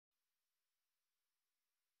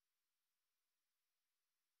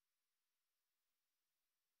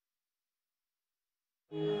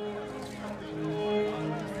That's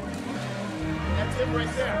him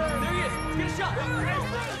right there. There he is. Let's get a shot.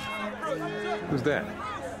 Who's that?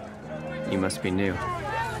 You must be new.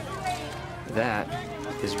 That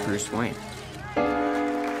is Bruce Wayne.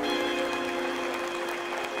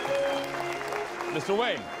 Mr.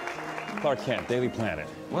 Wayne. Clark Kent, Daily Planet.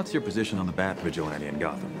 What's your position on the Bat Vigilante in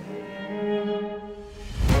Gotham?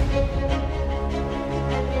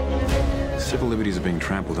 Civil liberties are being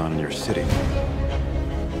trampled on in your city.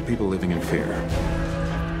 People living in fear.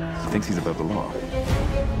 He thinks he's above the law.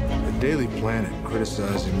 The Daily Planet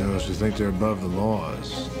criticizing those who think they're above the law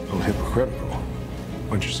is a little hypocritical.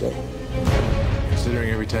 What'd you say? Considering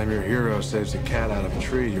every time your hero saves a cat out of a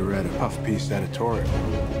tree, you read a puff-piece editorial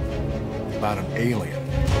about an alien.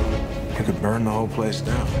 You could burn the whole place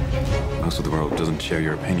down. Most of the world doesn't share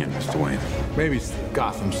your opinion, Mr. Wayne. Maybe it's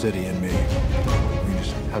Gotham City and me. We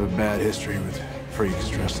just have a bad history with freaks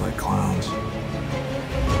dressed like clowns.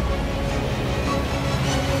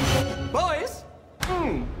 Boys!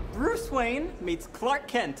 Bruce Wayne meets Clark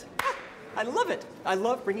Kent. I love it. I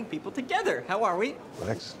love bringing people together. How are we?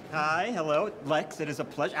 Lex? Hi, hello. Lex, it is a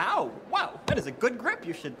pleasure. Ow! Wow, that is a good grip.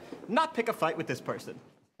 You should not pick a fight with this person.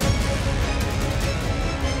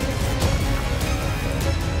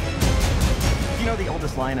 You know the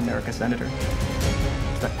oldest lie in America, Senator?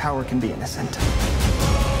 That power can be innocent.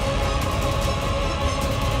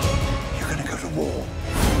 You're gonna go to war.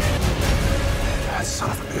 That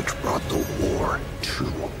son of a bitch brought the war to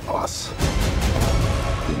us.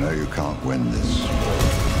 You know you can't win this.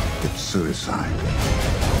 It's suicide.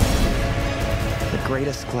 The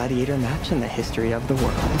greatest gladiator match in the history of the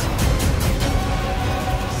world.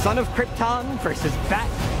 Son of Krypton versus Bat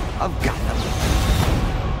of Gotham.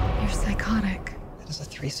 You're psychotic. That is a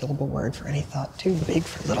three-syllable word for any thought too big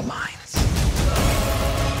for little minds.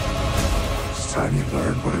 It's time you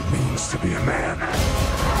learn what it means to be a man.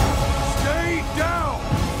 Stay down!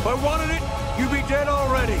 If I wanted it, you'd be dead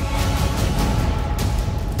already.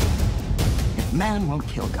 If man won't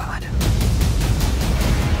kill God,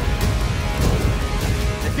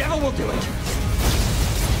 the devil will do it.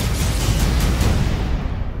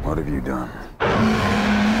 What have you done?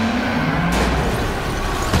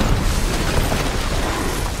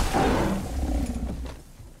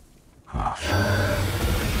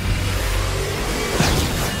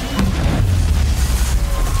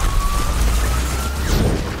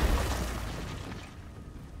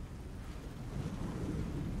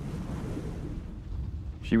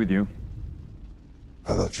 She with you?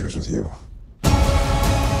 I thought she was with you.